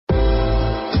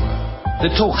The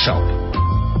Talk Show.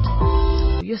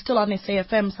 You're still on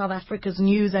SAFM, South Africa's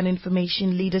news and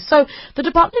information leader. So, the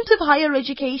Department of Higher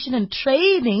Education and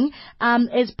Training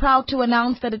is proud to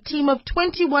announce that a team of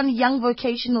 21 young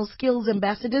vocational skills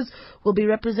ambassadors will be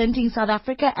representing South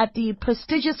Africa at the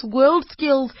prestigious World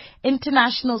Skills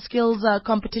International Skills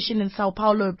Competition in Sao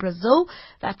Paulo, Brazil.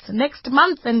 That's next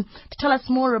month. And to tell us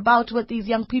more about what these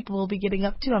young people will be getting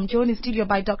up to, I'm joined in studio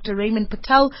by Dr. Raymond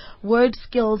Patel, Word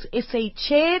Skills SA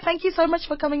Chair. Thank you so much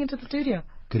for coming into the studio.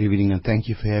 Good evening, and thank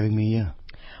you for having me here.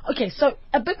 Okay, so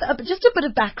just a bit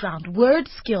of background. Word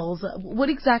skills. What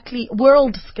exactly?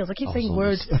 World skills. I keep saying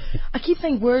word. I keep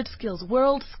saying word skills.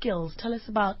 World skills. Tell us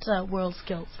about world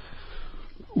skills.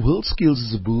 World Skills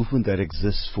is a movement that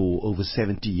exists for over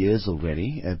 70 years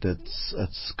already, and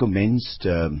it's commenced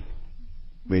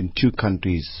when two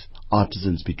countries,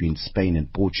 artisans between Spain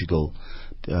and Portugal,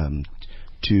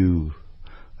 two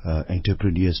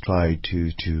entrepreneurs tried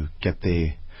to get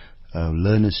their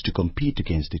learners to compete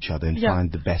against each other and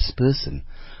find the best person.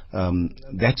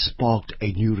 That sparked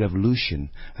a new revolution,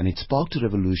 and it sparked a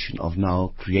revolution of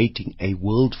now creating a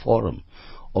world forum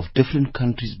of different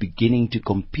countries beginning to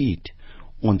compete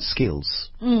on skills,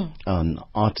 on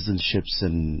artisanships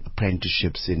and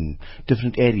apprenticeships in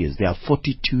different areas. There are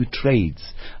 42 trades.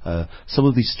 Some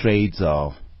of these trades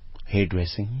are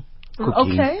hairdressing,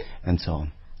 cooking, and so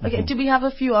on. Okay, do we have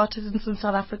a few artisans in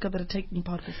South Africa that are taking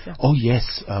part this year? Oh,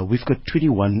 yes. We've got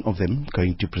 21 of them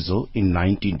going to Brazil in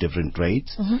 19 different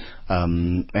trades.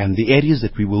 And the areas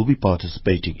that we will be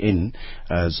participating in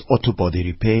is auto body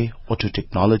repair, auto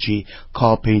technology,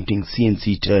 car painting,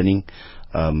 CNC turning,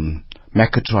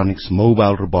 mechatronics,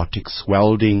 mobile robotics,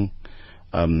 welding,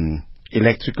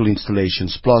 electrical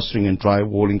installations, plastering and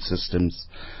drywalling systems,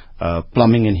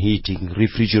 plumbing and heating,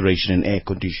 refrigeration and air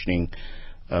conditioning,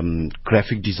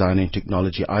 graphic design and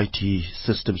technology, IT,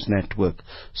 systems network,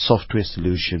 software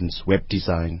solutions, web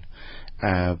design,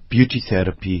 beauty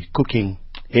therapy, cooking,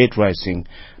 hairdressing,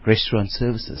 restaurant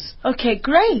services. Okay,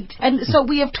 great. And so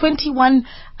we have 21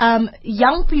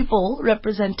 young people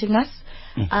representing us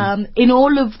in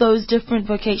all of those different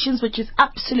vocations, which is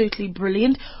absolutely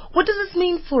brilliant. What does this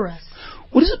mean for us?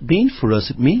 What does it mean for us?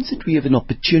 It means that we have an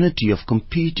opportunity of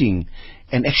competing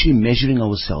and actually measuring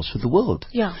ourselves with the world.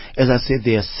 Yeah. As I said,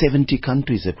 there are 70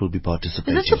 countries that will be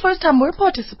participating. Is this the first time we're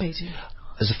participating?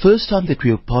 It's the first time that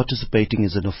we are participating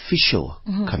as an official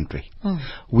country.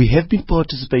 We have been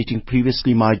participating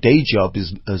previously. My day job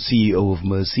is CEO of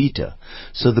MERSETA.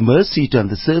 So the MERSETA and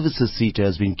the Services SETA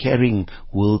has been carrying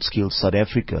World Skills South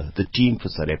Africa, the team for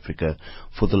South Africa,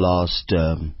 for the last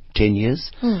 10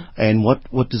 years. And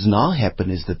what does now happen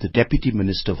is that the Deputy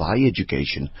Minister of Higher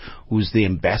Education, who's the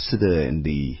ambassador and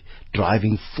the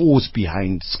driving force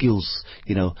behind skills,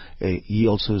 he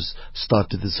also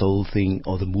started this whole thing,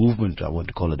 or the movement, I want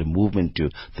to call it a movement, to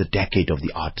the decade of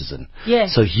the artisan.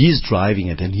 Yes. So he's driving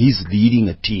it, and he's leading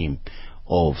a team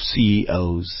of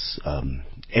CEOs,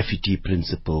 FET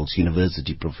principals,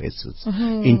 university professors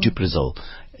into Brazil.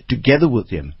 Together with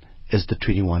them as the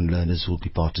 21 learners who will be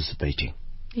participating.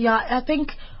 Yeah, I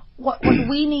think what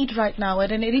we need right now,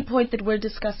 at any point that we're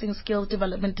discussing skills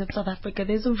development in South Africa,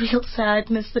 there's a real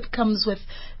sadness that comes with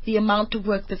the amount of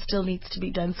work that still needs to be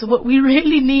done. So what we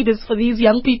really need is for these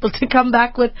young people to come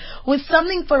back with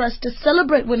something for us to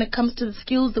celebrate when it comes to the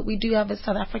skills that we do have as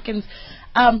South Africans.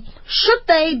 Should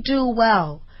they do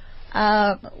well,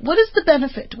 what is the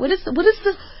benefit? What is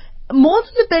the more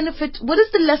than the benefit, what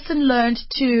is the lesson learned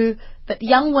to that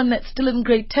young one that's still in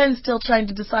grade 10, still trying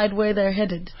to decide where they're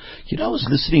headed? I was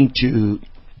listening to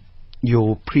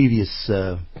your previous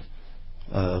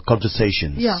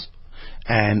conversations. Yeah.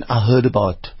 And I heard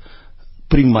about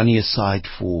putting money aside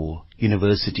for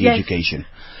university education.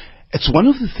 It's one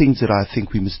of the things that I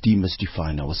think we must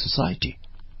demystify in our society.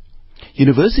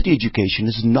 University education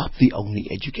is not the only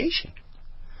education.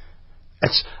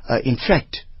 It's, in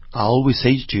fact, I always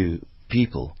say to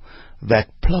people that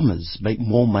plumbers make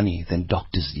more money than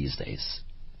doctors these days.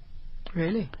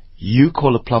 Really? You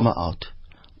call a plumber out.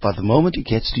 By the moment he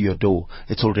gets to your door,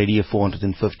 it's already a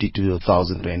 450 to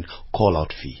 1,000 rand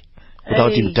call-out fee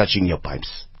without him touching your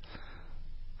pipes.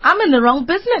 I'm in the wrong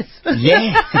business.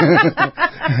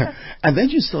 Yeah. And then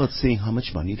you start seeing how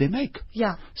much money they make.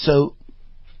 Yeah. So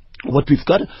what we've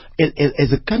got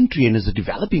as a country and as a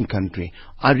developing country,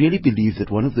 I really believe that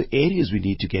one of the areas we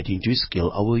need to get into is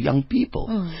skill our young people.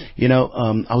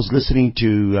 I was listening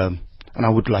to, and I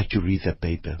would like to read that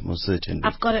paper, most certainly.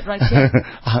 I've got it right here.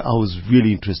 I was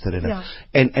really interested in it.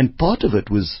 And part of it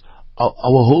was our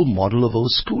whole model of our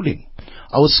schooling.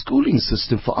 Our schooling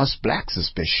system, for us blacks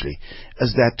especially,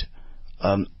 is that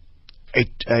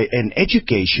an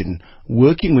education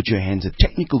working with your hands, a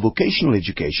technical vocational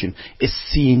education, is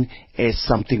seen as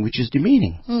something which is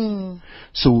demeaning.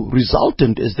 So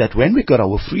resultant is that when we got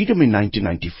our freedom in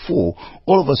 1994,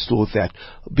 all of us thought that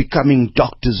becoming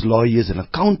doctors, lawyers and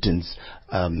accountants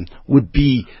would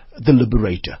be the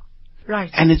liberator.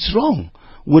 Right. And it's wrong.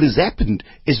 What has happened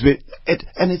is,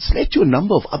 and it's led to a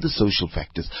number of other social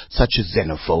factors, such as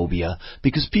xenophobia,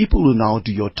 because people who now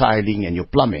do your tiling and your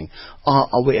plumbing are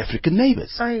our African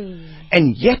neighbors. Aye.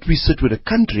 And yet we sit with a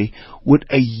country with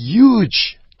a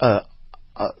huge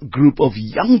group of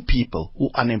young people who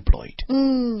are unemployed.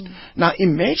 Now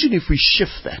imagine if we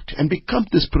shift that and become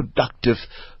this productive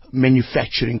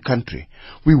manufacturing country.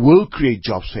 We will create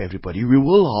jobs for everybody. We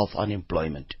will have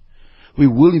unemployment. We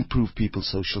will improve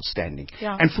people's social standing.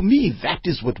 Yeah. And for me, that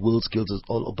is what World Skills is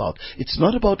all about. It's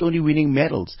not about only winning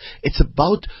medals. It's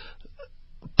about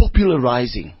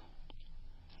popularizing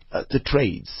the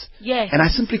trades. Yes. And I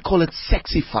simply call it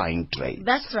sexifying trade.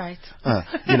 That's right.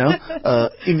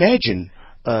 Imagine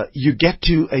you get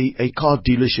to a car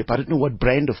dealership. I don't know what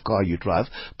brand of car you drive,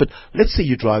 but let's say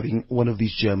you're driving one of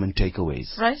these German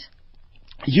takeaways. Right.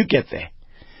 You get there.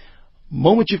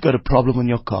 Moment you've got a problem on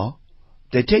your car,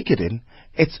 they take it in.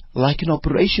 It's like an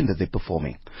operation that they're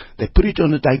performing. They put it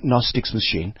on a diagnostics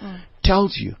machine,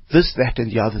 tells you this, that, and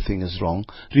the other thing is wrong,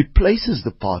 replaces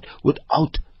the part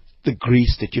without the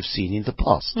grease that you've seen in the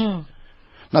past.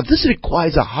 Now, this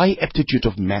requires a high aptitude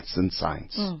of maths and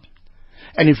science.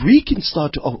 And if we can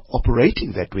start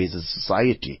operating that way as a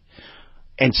society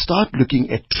and start looking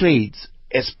at trades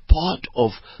as part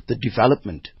of the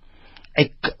development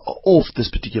of this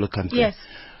particular country. Yes.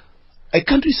 A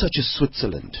country such as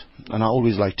Switzerland, and I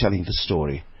always like telling the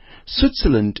story,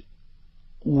 Switzerland,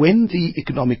 when the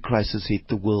economic crisis hit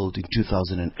the world in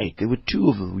 2008, there were two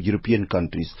of the European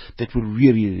countries that were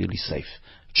really, really safe,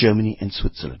 Germany and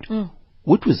Switzerland.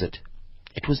 What was it?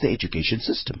 It was the education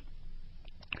system.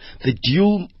 The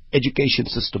dual education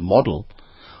system model,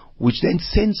 which then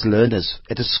sends learners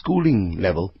at a schooling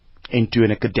level into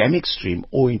an academic stream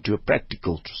or into a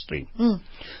practical stream.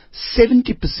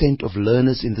 70% of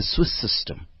learners in the Swiss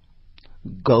system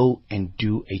go and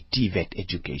do a TVET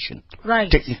education,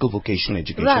 technical vocational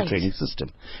education training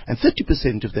system, and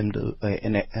 30% of them do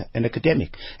an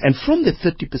academic. And from the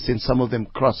 30%, some of them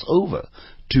cross over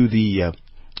to the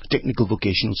technical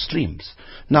vocational streams.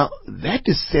 Now, that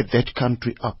has set that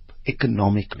country up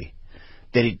economically,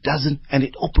 that it doesn't, and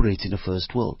it operates in a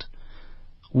first world.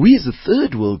 We as a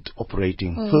third world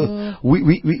operating,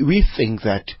 we think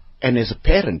that, and as a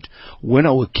parent, when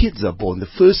our kids are born, the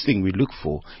first thing we look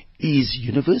for is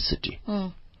university.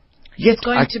 He's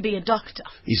going to be a doctor.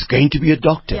 He's going to be a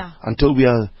doctor until we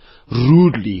are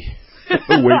rudely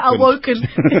awoken.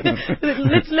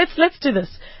 Let's do this.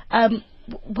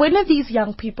 When are these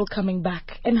young people coming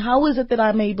back, and how is it that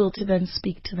I'm able to then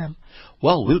speak to them?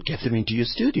 Well, we'll get them into your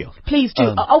studio. Please do.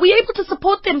 Are we able to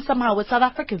support them somehow with South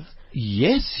Africans?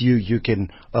 Yes, you can.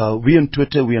 We're on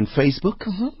Twitter, we're on Facebook.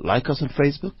 Like us on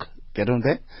Facebook. Get on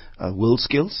there. World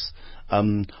Skills.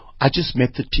 I just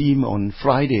met the team on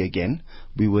Friday again.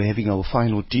 We were having our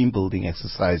final team building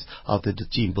exercise out at the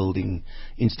Team Building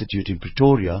Institute in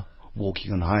Pretoria,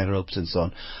 walking on high ropes and so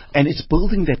on. And it's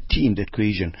building that team, that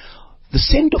cohesion. The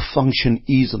send-off function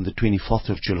is on the 24th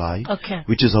of July,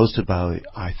 which is hosted by,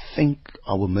 I think,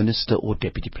 our Minister or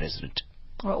Deputy President.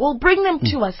 All right, well, bring them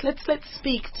to us. Let's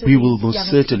speak to We will most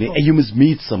certainly. people. And you must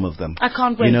meet some of them. I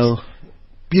can't wait. You know,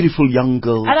 beautiful young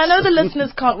girls. And I know the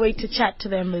listeners can't wait to chat to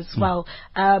them as well.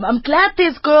 I'm glad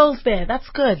there's girls there. That's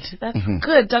good. That's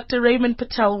good. Dr. Raymond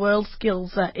Patel, World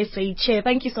Skills SA Chair.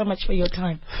 Thank you so much for your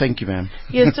time. Thank you, ma'am.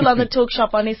 You're still on the Talk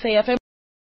Shop on SAFM.